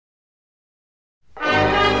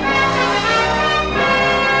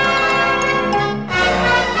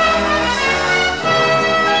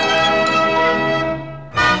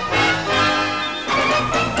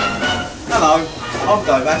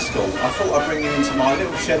Dave Haskell. I thought I'd bring you into my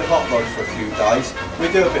little shed of hot rods for a few days.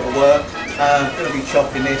 We do a bit of work. Going to be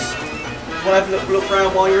chopping this. Do you want to have a little look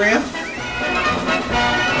around while you're here?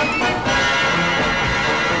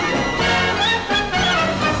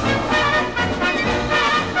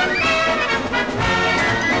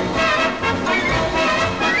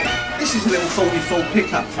 This is a little 44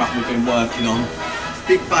 pickup truck we've been working on.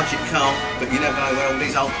 Big budget car, but you never know where all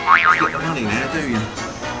these old get the money now, do you?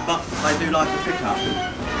 But they do like a pickup.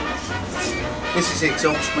 This is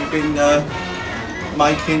exhaust we've been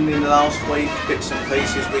making in the last week, bits and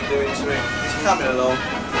pieces we do into it. It's coming along.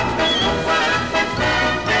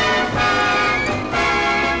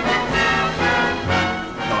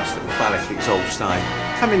 Nice little phallic exhaust,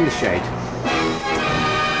 eh? Come in the shed.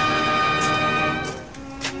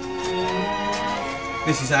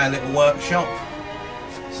 This is our little workshop.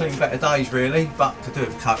 Seen better days really, but to do it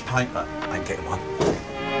with coat paint, but I ain't getting one.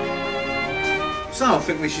 So I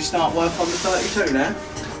think we should start work on the 32 now.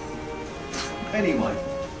 Anyway.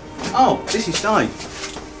 Oh, this is Dave.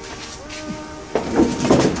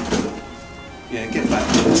 Yeah, get back.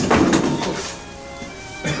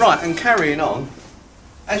 Right, and carrying on,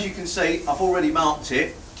 as you can see, I've already marked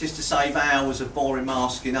it, just to save hours of boring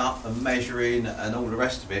masking up and measuring and all the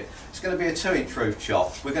rest of it. It's going to be a 2-inch roof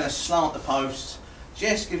chop. We're going to slant the posts,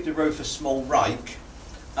 just give the roof a small rake.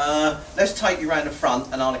 Let's take you around the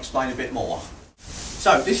front and I'll explain a bit more.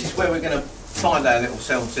 So this is where we're going to find our little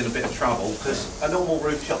selves in a bit of trouble, because a normal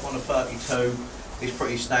roof chop on a 32 is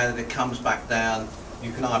pretty standard. It comes back down.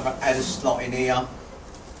 You can either add a slot in here,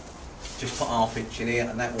 just put 1/2 inch in here,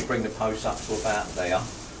 and that will bring the post up to about there.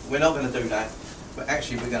 We're not going to do that, but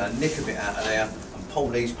actually we're going to nick a bit out of there and pull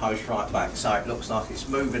these posts right back so it looks like it's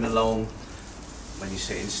moving along when you're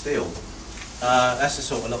sitting still. That's the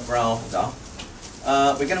sort of look we're after.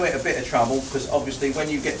 We're going to hit a bit of trouble because obviously when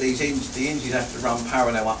you get these hinges, the hinges have to run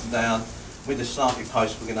parallel up and down. With the slanted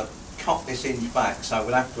post we're going to cock this hinge back, so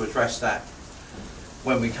we'll have to address that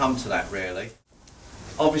when we come to that really.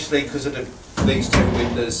 Obviously because of these two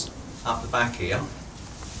windows up the back here,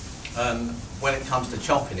 when it comes to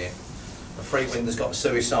chopping it, the front window's got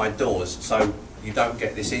suicide doors, so you don't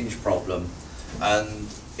get this hinge problem, and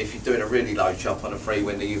if you're doing a really low chop on a free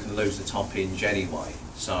window you can lose the top hinge anyway,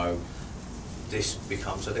 so this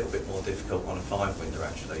becomes a little bit more difficult on a 5 window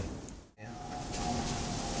actually.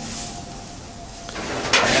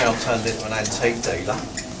 Now I've turned into an antique dealer.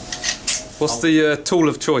 What's the tool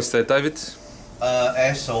of choice there, David?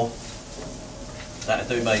 Air saw. That'll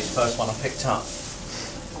do me, it's the first one I picked up.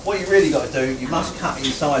 What you really got to do, you must cut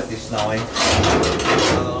inside this line.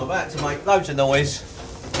 And I'm about to make loads of noise.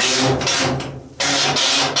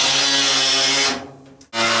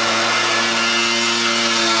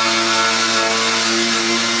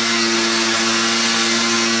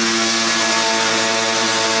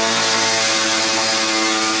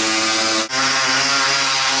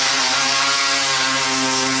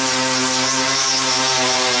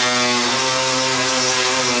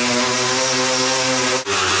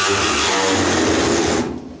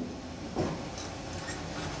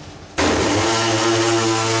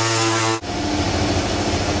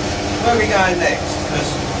 Where are we going next?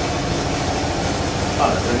 Because I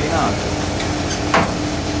don't really know.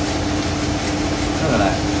 Look at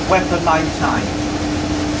that. Weapon maintained.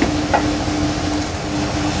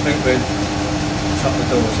 I think we'll shut the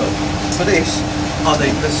doors off. For this, I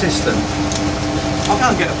need the system. I'll go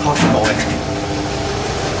and get a posh boy.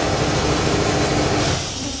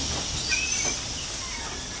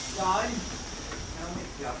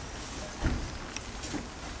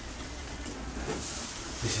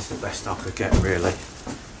 This is the best I could get, really.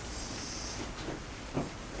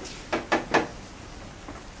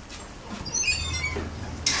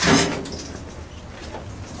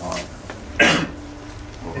 Right.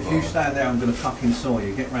 If you stand there, I'm going to fucking saw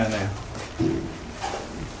you. Get round there.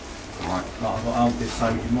 Right. I've got to hold this, so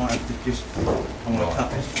you might have to just. I'm going to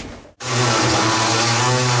cut this.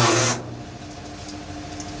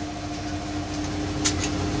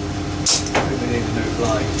 I think we need a new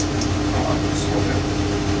blade.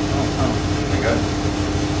 There you go.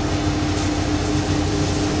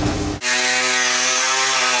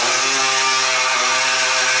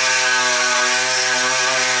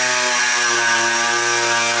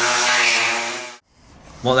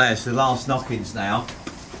 Well, there's the last knockings now.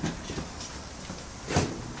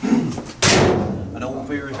 And all will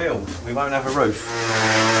be revealed. We won't have a roof.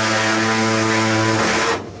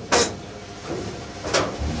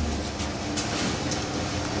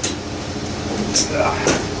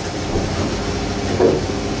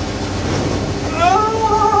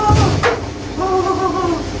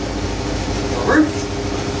 Roof.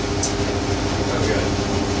 Okay.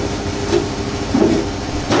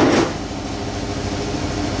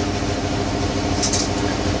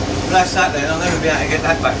 that's that then, I'll never be able to get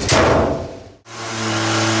that back together.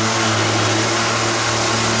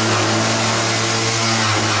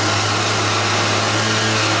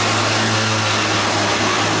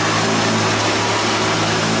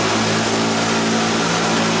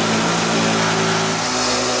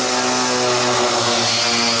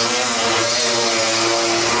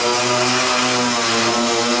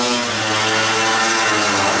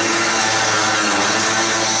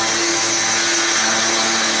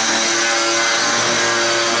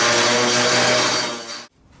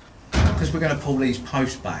 We're going to pull these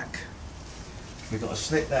posts back. We've got a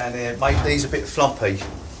slit down here, make these a bit floppy.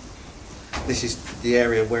 This is the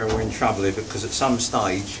area where we're in trouble here, because at some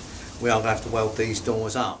stage we are going to have to weld these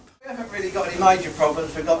doors up. We haven't really got any major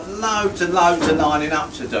problems. We've got loads and loads of lining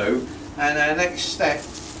up to do, and our next step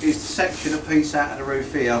is to section a piece out of the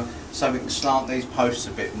roof here so we can slant these posts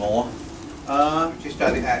a bit more. Just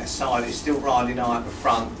got it out the side, it's still riding high at the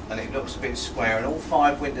front and it looks a bit square, and all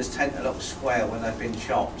 5 windows tend to look square when they've been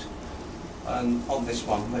chopped. And on this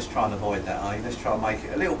one, let's try and avoid that, eh? Let's try and make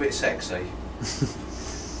it a little bit sexy.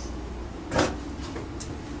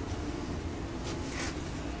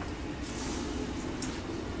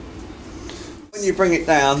 When you bring it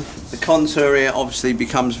down, the contour here obviously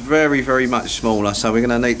becomes very, very much smaller, so we're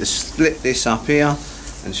going to need to split this up here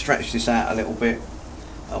and stretch this out a little bit,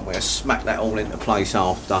 and we'll smack that all into place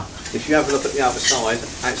after. If you have a look at the other side,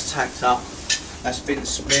 that's tacked up, that's been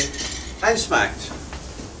split and smacked.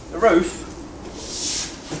 The roof,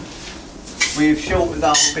 we've shortened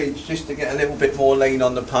our pitch just to get a little bit more lean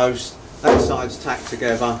on the post. That side's tacked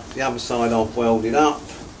together, the other side I've welded up.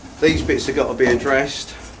 These bits have got to be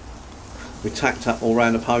addressed. We tacked up all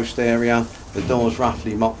around the post area. The door's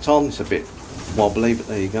roughly mocked on, it's a bit wobbly, but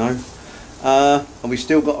there you go. And we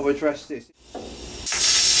still got to address this.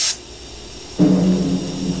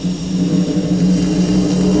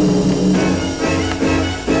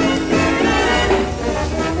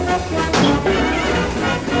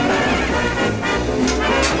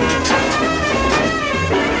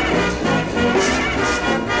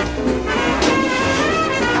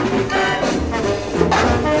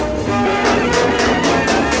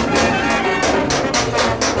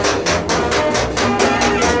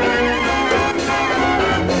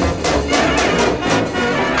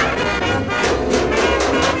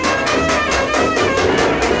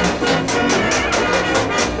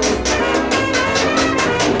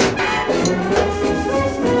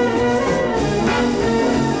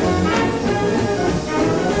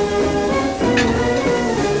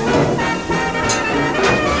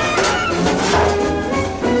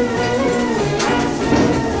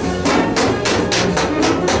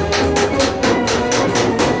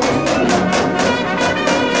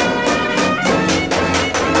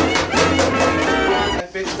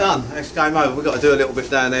 Next game over, we've got to do a little bit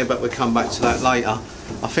down there, but we'll come back to that later.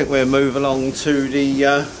 I think we'll move along to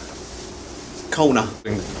the corner.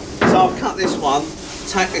 So I've cut this one,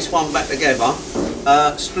 tack this one back together,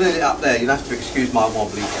 split it up there. You'll have to excuse my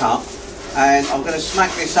wobbly cut. And I'm going to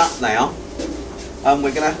smack this up now, and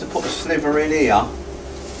we're going to have to put a sliver in here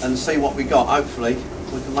and see what we got. Hopefully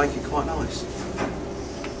we can make it quite nice.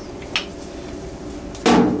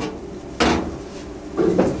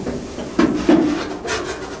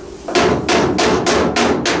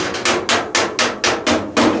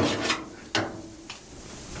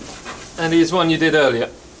 And here's one you did earlier.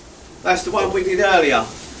 That's the one we did earlier.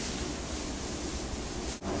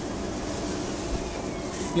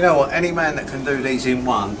 You know what, any man that can do these in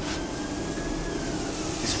one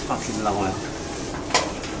is a fucking liar.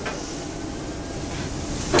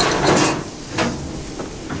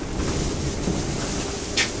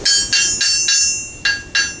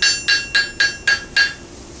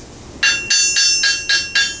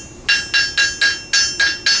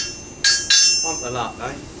 Want the luck,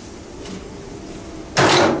 eh?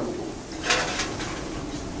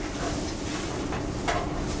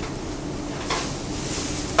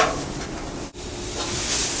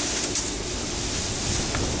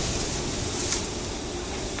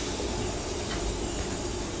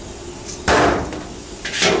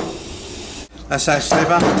 That's our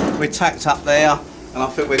sliver, we're tacked up there, and I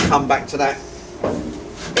think we'll come back to that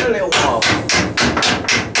in a little while.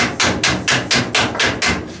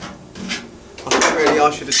 I think really I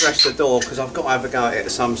should address the door, because I've got to have a go at it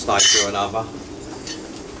at some stage or another.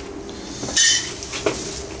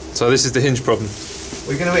 So this is the hinge problem.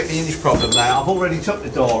 We're going to hit the hinge problem now. I've already took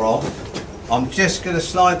the door off. I'm just going to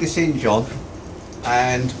slide this hinge on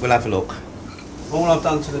and we'll have a look. All I've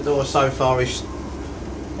done to the door so far is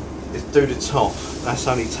do the top. That's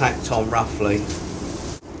only tacked on roughly.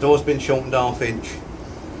 Door's been shortened ½ inch,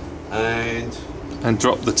 and And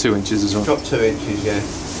drop the 2 inches as well. Drop 2 inches, yeah.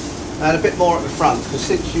 And a bit more at the front, because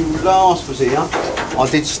since you last was here, I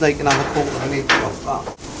did sneak another 1/4 inch off.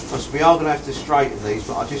 But we are going to have to straighten these,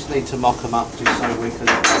 but I just need to mock them up just so we can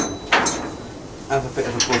have a bit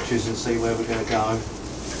of a butcher's and see where we're going to go.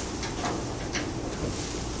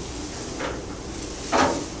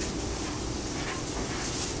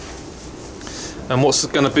 And what's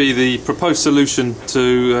going to be the proposed solution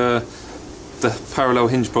to the parallel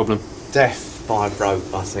hinge problem? Death by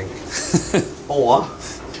rope, I think. Or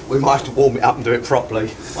we might have to warm it up and do it properly.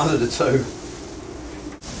 One of the two.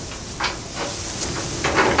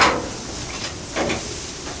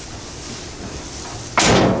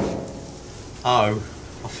 Oh,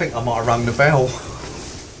 I think I might have rung the bell.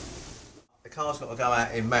 The car's got to go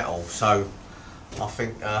out in metal, so I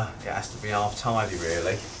think it has to be half tidy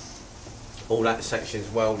really. All that section's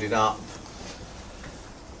welded up.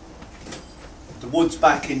 The wood's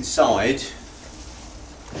back inside.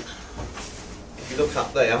 If you look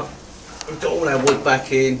up there, we've got all our wood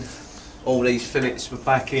back in. All these fillets were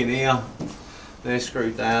back in here. They're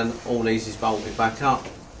screwed down. All these is bolted back up.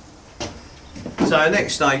 So our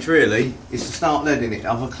next stage really is to start leading it.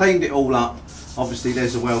 I've cleaned it all up. Obviously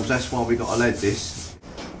there's the welds, that's why we've got to lead this.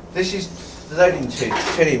 This is the leading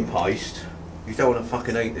tinning paste. You don't want to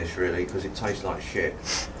fucking eat this really because it tastes like shit.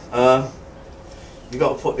 You've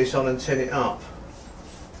got to put this on and tin it up.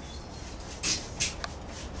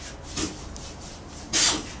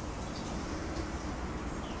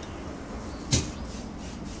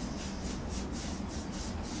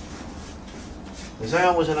 There's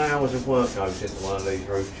hours and hours of work goes into one of these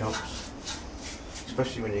roof chops,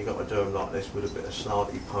 especially when you've got to do them like this with a bit of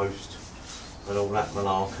slanty post and all that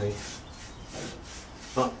malarkey.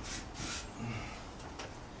 But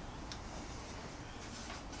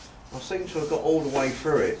I seem to have got all the way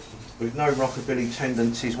through it with no rockabilly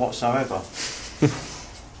tendencies whatsoever.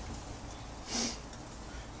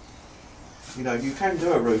 You know, you can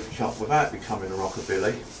do a roof chop without becoming a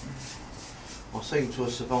rockabilly. I seem to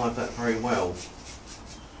have survived that very well.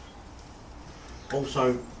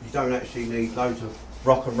 Also, you don't actually need loads of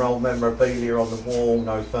rock and roll memorabilia on the wall,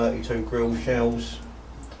 no 32 grill shells.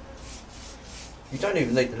 You don't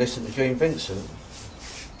even need to listen to Gene Vincent.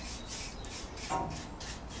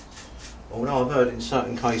 Although I've heard in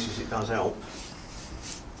certain cases it does help.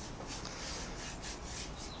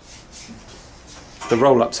 The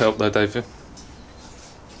roll-ups help though, David.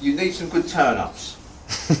 You need some good turn-ups,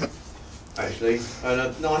 actually, and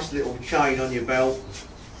a nice little chain on your belt.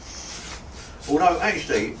 Although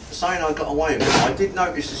actually, saying I got away with it, I did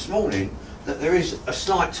notice this morning that there is a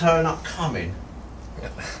slight turn-up coming.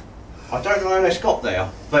 I don't know how it's got there,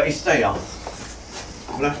 but it's there.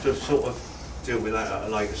 We'll have to sort of deal with that at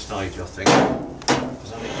a later stage, I think.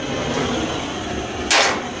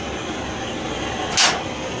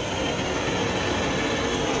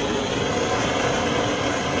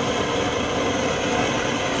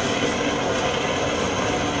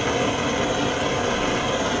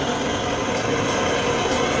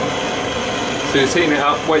 So just heating it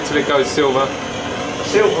up, wait till it goes silver.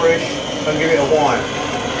 Silverish, and give it a white.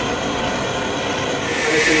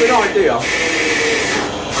 And it's a good idea.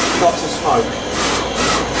 Lots of smoke.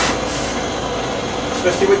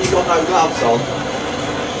 Especially when you've got no gloves on.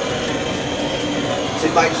 So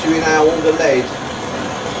it makes you inhale all the lead.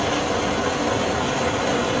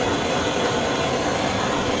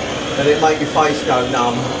 And it make your face go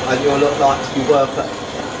numb and you'll look like you work at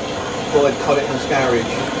Boyd Collington's garage.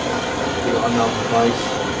 You've got a numb face.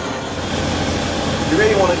 You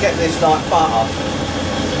really want to get this like butter.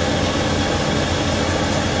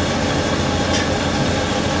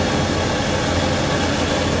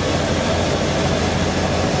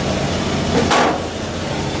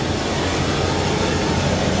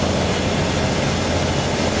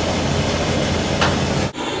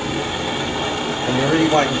 And you're really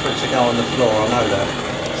waiting for it to go on the floor, I know that.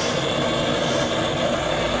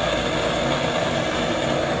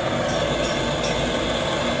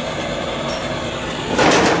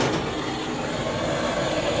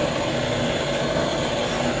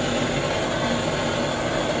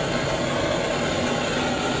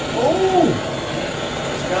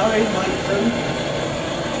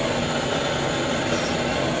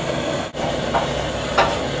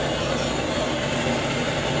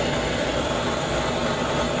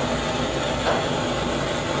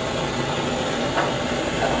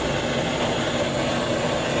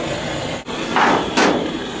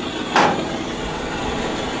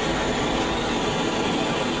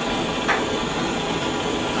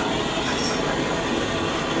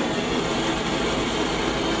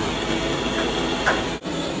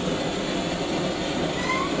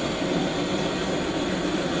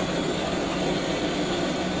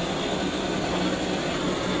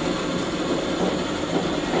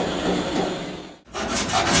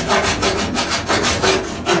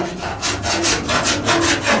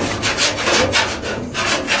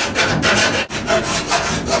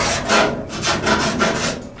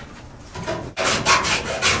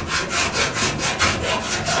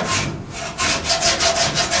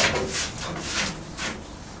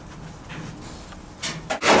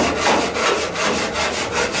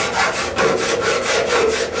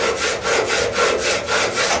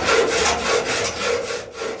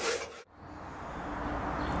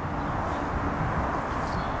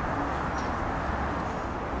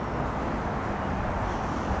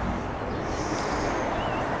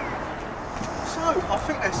 I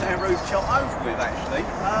think that's our roof chop over with actually.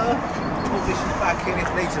 All this is back in,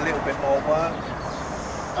 it needs a little bit more work.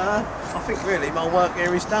 I think really my work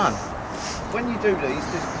here is done. When you do these,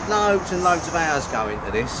 there's loads and loads of hours go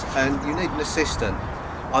into this, and you need an assistant.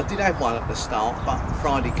 I did have one at the start, but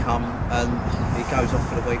Friday come and he goes off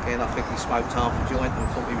for the weekend. I think he smoked half a joint and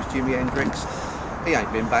thought he was Jimi Hendrix. He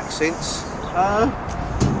ain't been back since.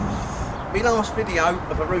 My last video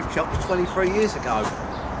of a roof chop was 23 years ago.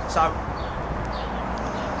 So,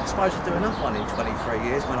 I suppose I'll do another one in 23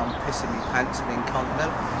 years when I'm pissing my pants and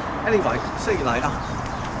incontinent. Anyway, see you later.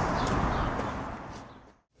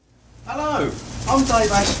 Hello, I'm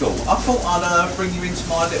Dave Haskell. I thought I'd bring you into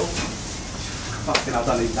my little... Fucking I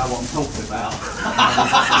don't even know what I'm talking about.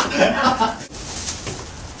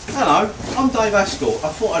 Hello, I'm Dave Haskell. I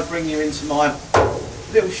thought I'd bring you into my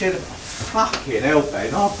little shed of... Fucking hell,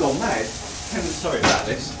 Ben, I've gone mad. Sorry about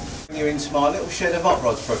this. Bring you into my little shed of hot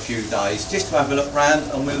rods for a few days, just to have a look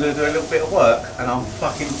round, and we're going to do a little bit of work. And I'm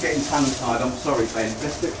fucking getting tongue-tied, I'm sorry, Ben.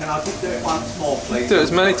 Can I just do it once more, please? Do it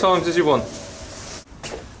as many times as you want.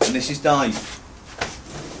 And this is Dave.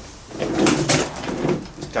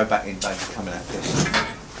 Let's go back in, Dave's coming at this.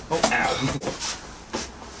 Oh, ow.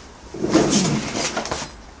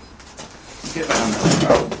 Get back under there.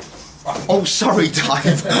 Oh, sorry,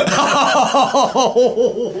 Dave.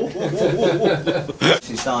 This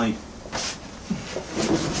is Dave.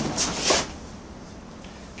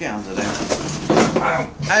 Get under there.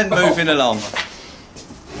 And moving along.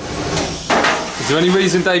 Is there any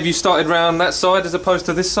reason, Dave, you started round that side as opposed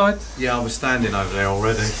to this side? Yeah, I was standing over there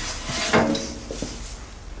already.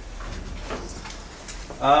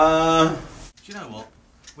 Do you know what?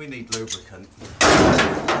 We need lubricant.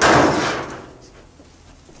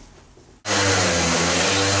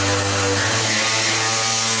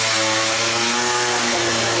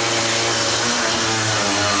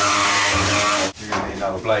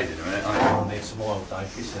 Another blade in a minute, aren't you? I'll need some oil,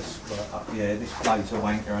 Dave. This is, yeah, this blade's a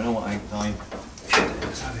wanker and all, ain't Dave?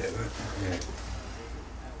 Let's have it, yeah.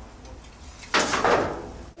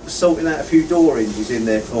 Sorting out a few door hinges in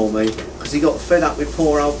there for me because he got fed up with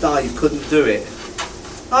poor old Dave, couldn't do it.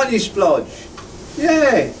 Aren't you, Splodge?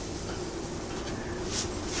 Yeah.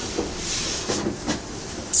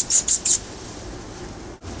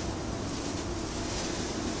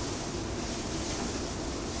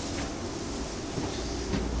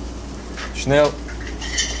 Schnell.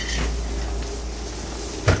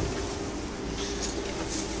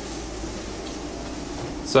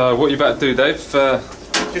 So what are you about to do, Dave?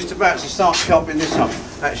 Just about to start chopping this up.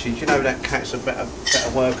 Actually, do you know that cat's a better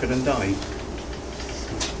worker than Dave?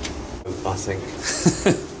 I think.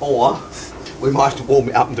 Or we might have to warm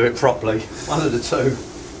it up and do it properly. One of the two.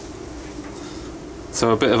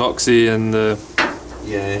 So a bit of oxy and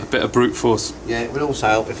yeah, a bit of brute force. Yeah, it would also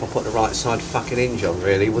help if I put the right side fucking hinge on,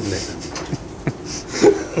 really, wouldn't it?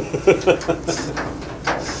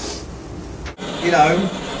 You know,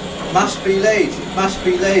 must be lead, must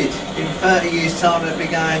be lead. In 30 years' time they'll be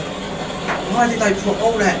going, why did they put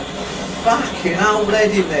all that fucking old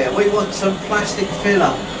lead in there? We want some plastic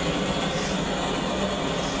filler.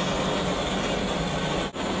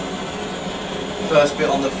 First bit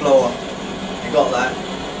on the floor. You got that?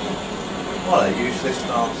 What a useless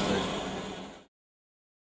bastard.